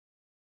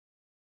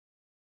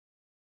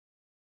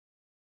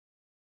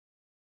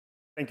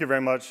Thank you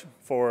very much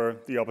for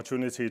the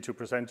opportunity to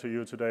present to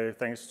you today.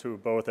 Thanks to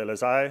both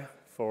LSI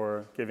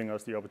for giving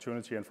us the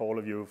opportunity and for all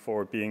of you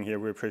for being here.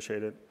 We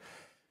appreciate it.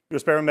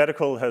 Neuspera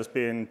Medical has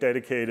been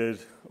dedicated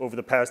over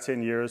the past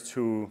 10 years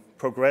to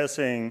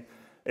progressing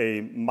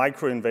a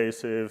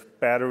microinvasive,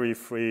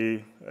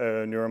 battery-free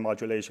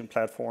neuromodulation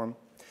platform.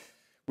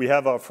 We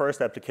have our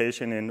first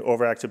application in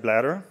overactive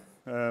bladder.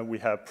 We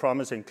have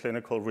promising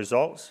clinical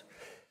results.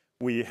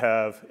 We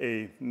have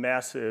a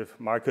massive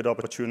market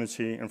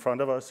opportunity in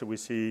front of us, so we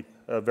see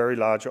a very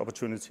large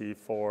opportunity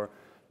for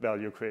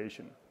value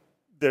creation.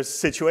 The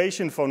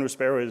situation for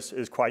Neuspera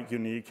is quite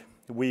unique.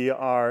 We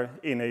are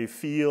in a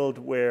field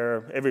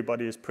where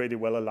everybody is pretty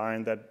well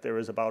aligned that there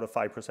is about a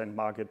 5%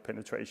 market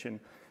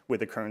penetration with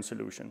the current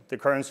solution. The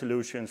current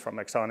solutions from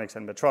Axonics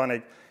and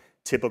Medtronic,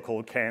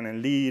 typical can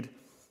and lead,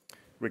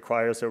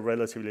 requires a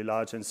relatively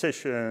large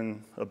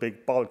incision, a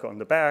big bulk on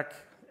the back,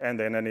 and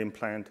then an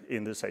implant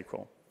in the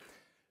sacral.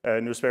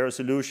 Neuspera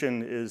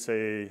solution is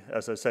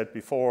as I said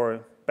before,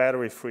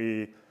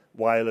 battery-free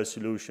wireless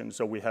solution,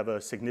 so we have a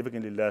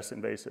significantly less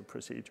invasive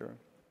procedure.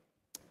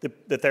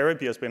 The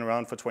therapy has been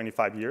around for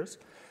 25 years,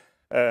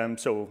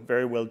 so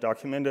very well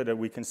documented, and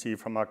we can see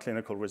from our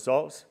clinical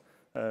results,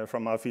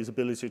 from our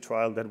feasibility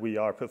trial, that we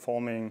are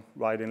performing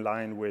right in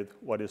line with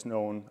what is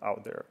known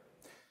out there.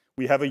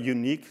 We have a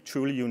unique,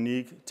 truly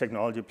unique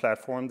technology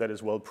platform that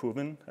is well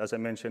proven. As I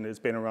mentioned, it's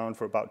been around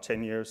for about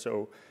 10 years,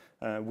 so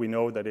we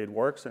know that it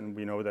works, and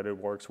we know that it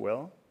works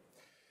well.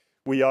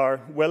 We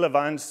are well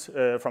advanced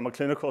from a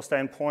clinical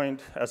standpoint.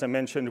 As I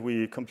mentioned,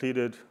 we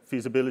completed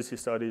feasibility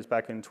studies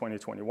back in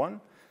 2021,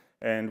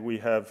 and we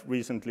have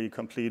recently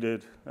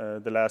completed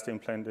the last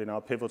implant in our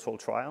pivotal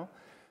trial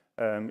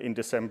in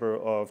December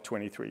of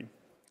 23.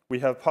 We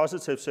have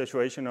positive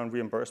situation on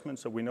reimbursement,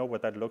 so we know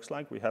what that looks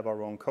like. We have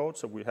our own code,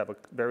 so we have a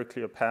very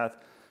clear path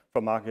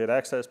from market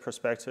access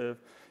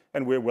perspective,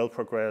 and we're well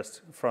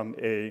progressed from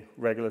a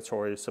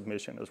regulatory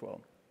submission as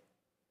well.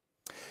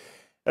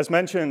 As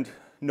mentioned,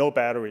 no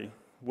battery,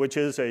 which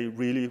is a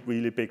really,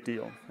 really big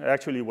deal.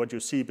 Actually, what you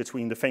see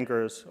between the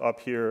fingers up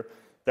here,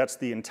 that's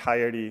the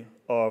entirety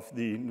of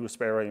the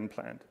Neuspera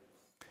implant.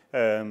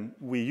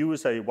 We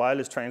use a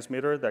wireless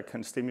transmitter that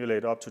can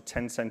stimulate up to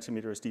 10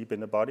 centimeters deep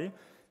in the body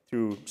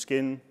through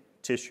skin,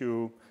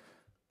 tissue,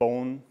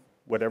 bone,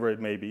 whatever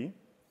it may be.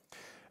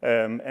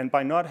 And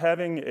by not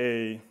having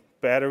a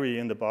battery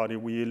in the body,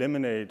 we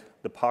eliminate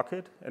the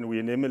pocket and we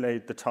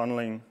eliminate the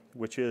tunneling,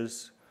 which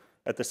is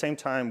at the same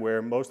time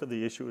where most of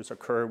the issues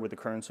occur with the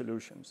current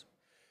solutions.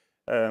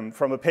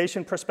 From a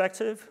patient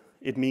perspective,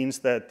 it means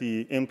that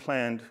the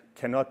implant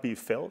cannot be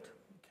felt,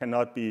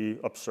 cannot be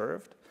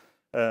observed,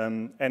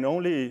 and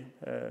only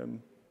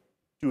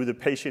do the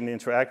patient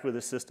interact with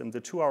the system the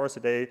 2 hours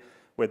a day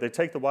where they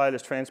take the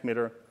wireless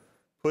transmitter,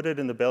 put it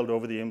in the belt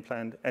over the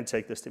implant, and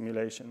take the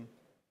stimulation.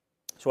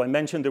 So I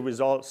mentioned the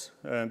results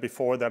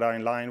before that are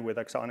in line with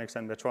Axonics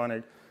and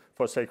Medtronic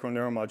for sacral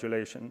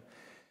neuromodulation.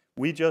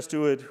 We just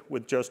do it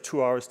with just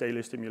 2 hours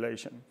daily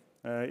stimulation.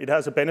 It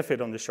has a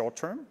benefit on the short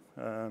term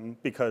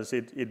because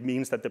it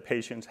means that the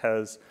patient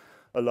has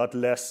a lot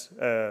less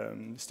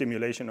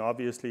stimulation,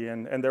 obviously,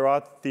 and there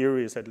are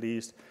theories, at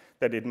least,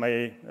 that it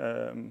may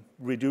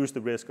reduce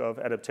the risk of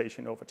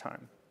adaptation over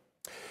time.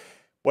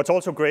 What's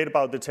also great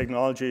about the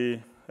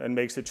technology and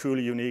makes it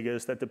truly unique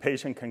is that the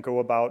patient can go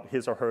about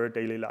his or her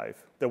daily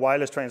life. The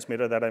wireless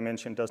transmitter that I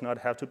mentioned does not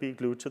have to be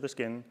glued to the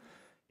skin.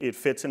 It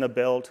fits in a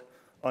belt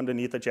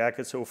underneath the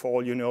jacket, so for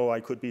all you know, I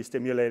could be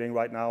stimulating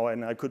right now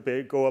and I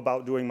could go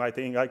about doing my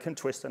thing. I can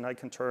twist and I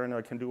can turn,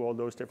 I can do all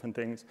those different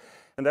things.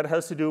 And that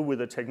has to do with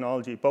the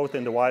technology, both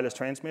in the wireless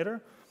transmitter,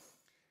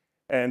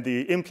 and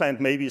the implant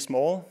may be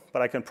small,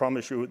 but I can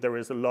promise you there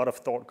is a lot of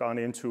thought gone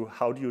into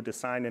how do you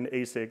design an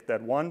ASIC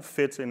that, one,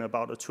 fits in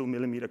about a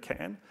 2-millimeter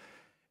can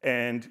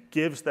and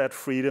gives that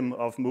freedom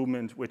of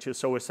movement, which is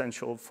so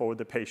essential for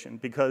the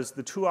patient. Because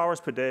the 2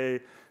 hours per day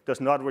does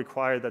not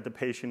require that the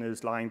patient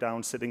is lying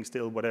down, sitting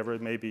still, whatever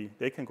it may be.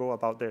 They can go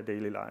about their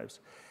daily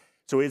lives.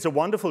 So it's a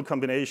wonderful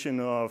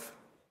combination of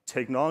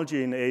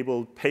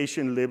technology-enabled,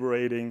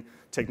 patient-liberating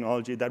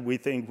technology that we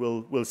think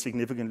will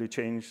significantly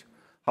change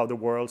how the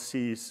world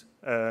sees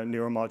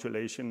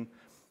neuromodulation,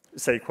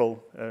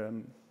 sacral,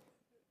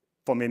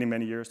 for many,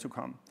 many years to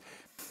come.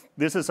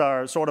 This is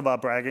sort of our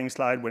bragging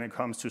slide when it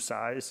comes to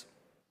size.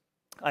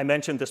 I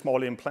mentioned the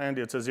small implant.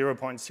 It's a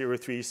 0.03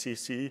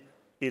 cc.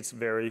 It's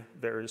very,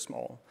 very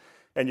small.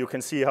 And you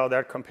can see how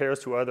that compares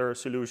to other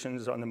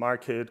solutions on the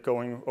market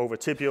going over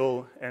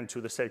tibial and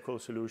to the sacral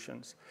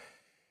solutions.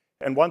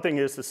 And one thing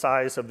is the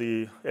size of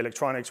the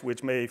electronics,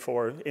 which may,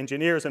 for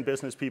engineers and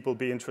business people,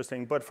 be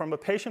interesting. But from a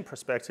patient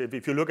perspective,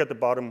 if you look at the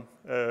bottom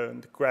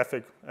the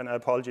graphic, and I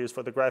apologize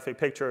for the graphic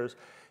pictures,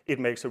 it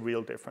makes a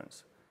real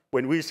difference.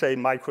 When we say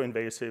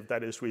microinvasive,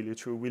 that is really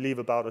true. We leave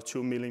about a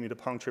 2-millimeter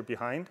puncture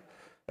behind,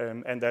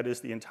 and that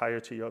is the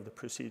entirety of the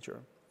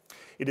procedure.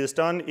 It is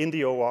done in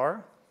the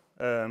OR,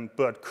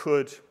 but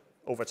could,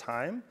 over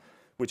time,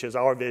 which is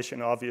our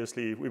vision,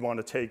 obviously, we want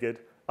to take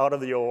it out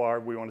of the OR,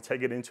 we want to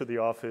take it into the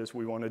office,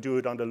 we want to do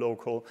it under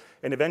local,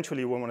 and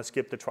eventually we want to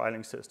skip the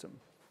trialing system.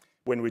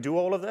 When we do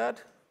all of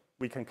that,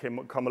 we can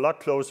come a lot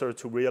closer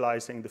to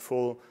realizing the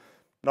full,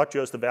 not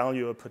just the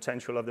value or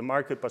potential of the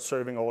market, but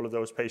serving all of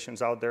those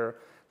patients out there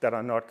that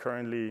are not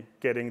currently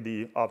getting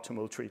the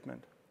optimal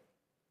treatment.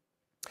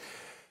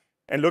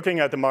 And looking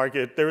at the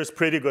market, there is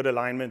pretty good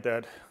alignment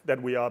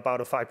that we are about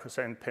a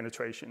 5%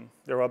 penetration.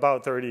 There are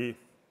about 30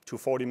 to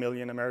 40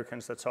 million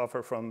Americans that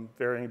suffer from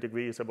varying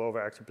degrees of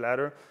overactive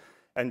bladder.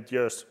 And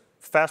just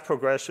fast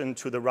progression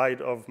to the right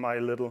of my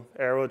little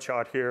arrow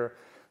chart here,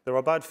 there are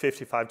about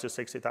 55 to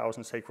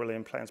 60,000 sacral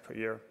implants per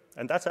year.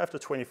 And that's after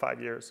 25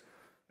 years.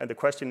 And the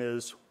question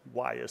is,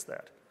 why is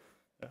that?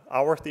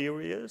 Our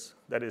theory is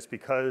that it's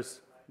because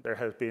there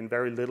has been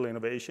very little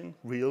innovation,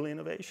 real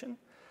innovation.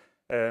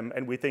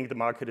 And we think the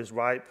market is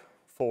ripe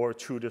for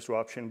true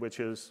disruption, which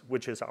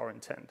is our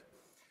intent.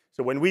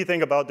 So when we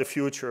think about the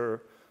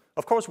future,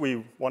 of course,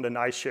 we want a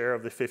nice share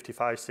of the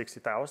 55,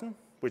 60,000,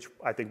 which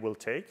I think we'll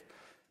take.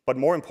 But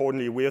more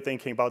importantly, we are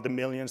thinking about the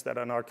millions that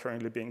are not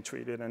currently being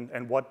treated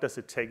and what does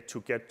it take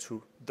to get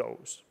to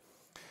those.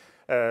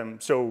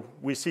 So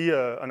we see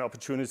an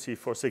opportunity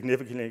for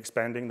significantly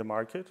expanding the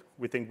market.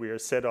 We think we are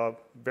set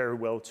up very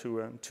well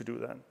to do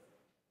that.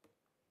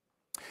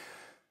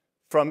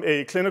 From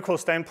a clinical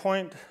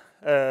standpoint,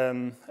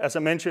 as I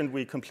mentioned,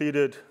 we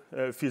completed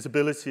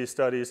feasibility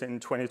studies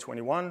in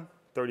 2021,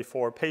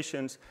 34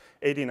 patients,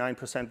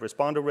 89%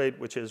 responder rate,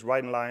 which is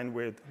right in line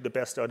with the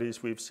best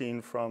studies we've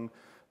seen from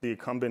the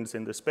incumbents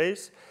in the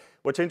space.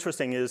 What's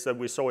interesting is that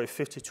we saw a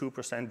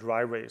 52%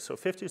 dry rate. So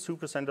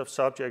 52% of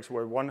subjects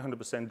were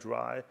 100%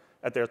 dry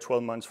at their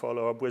 12 months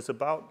follow-up, was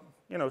about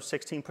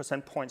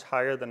 16% points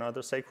higher than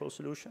other sacral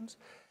solutions,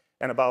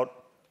 and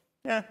about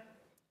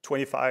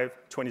 25,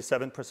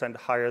 27%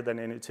 higher than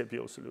any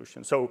tibial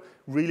solution. So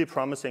really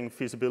promising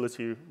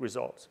feasibility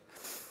results.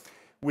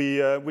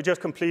 We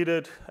just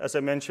completed, as I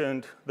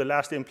mentioned, the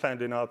last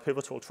implant in our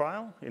pivotal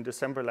trial in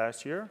December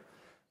last year,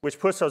 which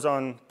puts us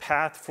on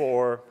path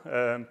for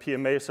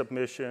PMA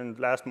submission,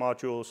 last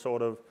module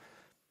sort of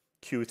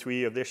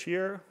Q3 of this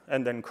year,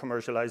 and then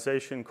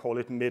commercialization, call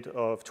it mid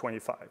of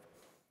 25.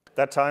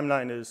 That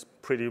timeline is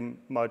pretty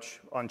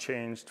much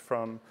unchanged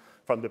from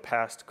the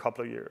past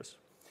couple of years.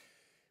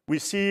 We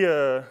see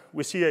a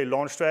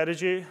launch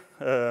strategy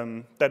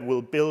that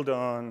will build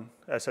on,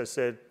 as I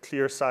said,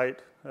 clear sight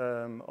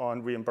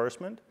on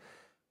reimbursement.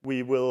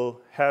 We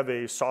will have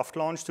a soft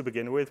launch to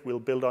begin with.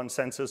 We'll build on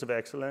centers of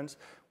excellence.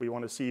 We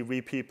want to see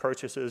repeat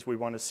purchases. We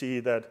want to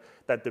see that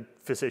the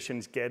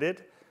physicians get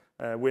it.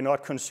 We're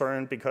not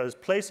concerned because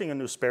placing a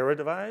Neuspera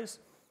device,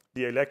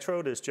 the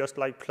electrode is just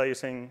like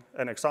placing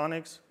an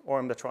Axonics or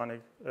a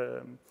Medtronic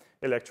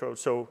electrode.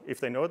 So if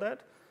they know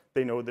that,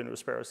 they know the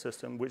Neuspera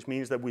system, which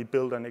means that we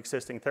build an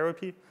existing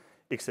therapy,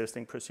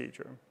 existing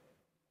procedure.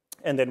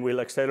 And then we'll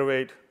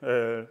accelerate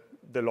the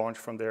launch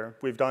from there.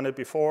 We've done it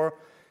before.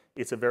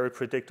 It's a very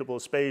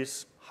predictable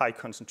space, high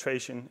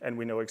concentration, and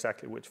we know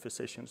exactly which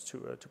physicians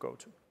to go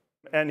to.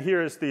 And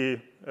here is the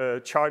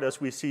chart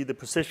as we see the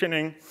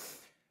positioning.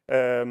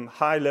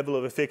 High level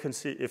of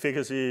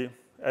efficacy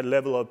at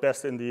level of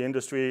best in the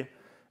industry,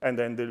 and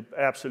then the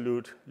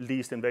absolute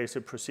least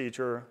invasive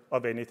procedure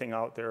of anything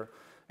out there.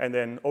 And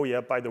then, oh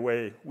yeah, by the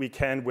way, we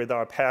can, with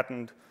our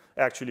patent,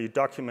 actually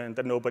document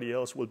that nobody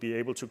else will be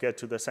able to get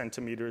to the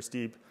centimeters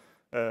deep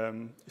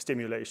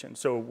stimulation.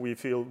 So we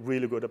feel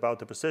really good about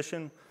the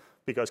position,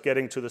 because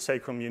getting to the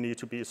sacrum, you need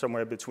to be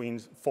somewhere between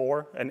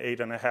 4 and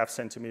 8.5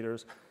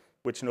 centimeters,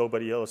 which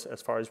nobody else,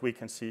 as far as we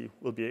can see,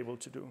 will be able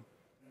to do.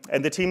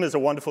 And the team is a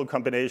wonderful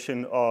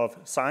combination of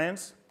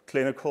science,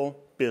 clinical,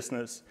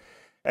 business.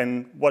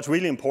 And what's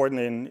really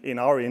important in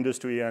our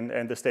industry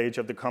and the stage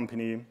of the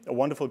company, a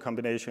wonderful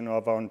combination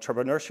of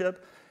entrepreneurship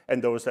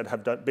and those that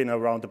have been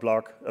around the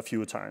block a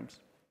few times.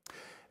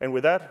 And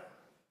with that,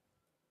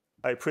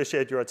 I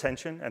appreciate your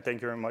attention and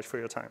thank you very much for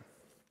your time.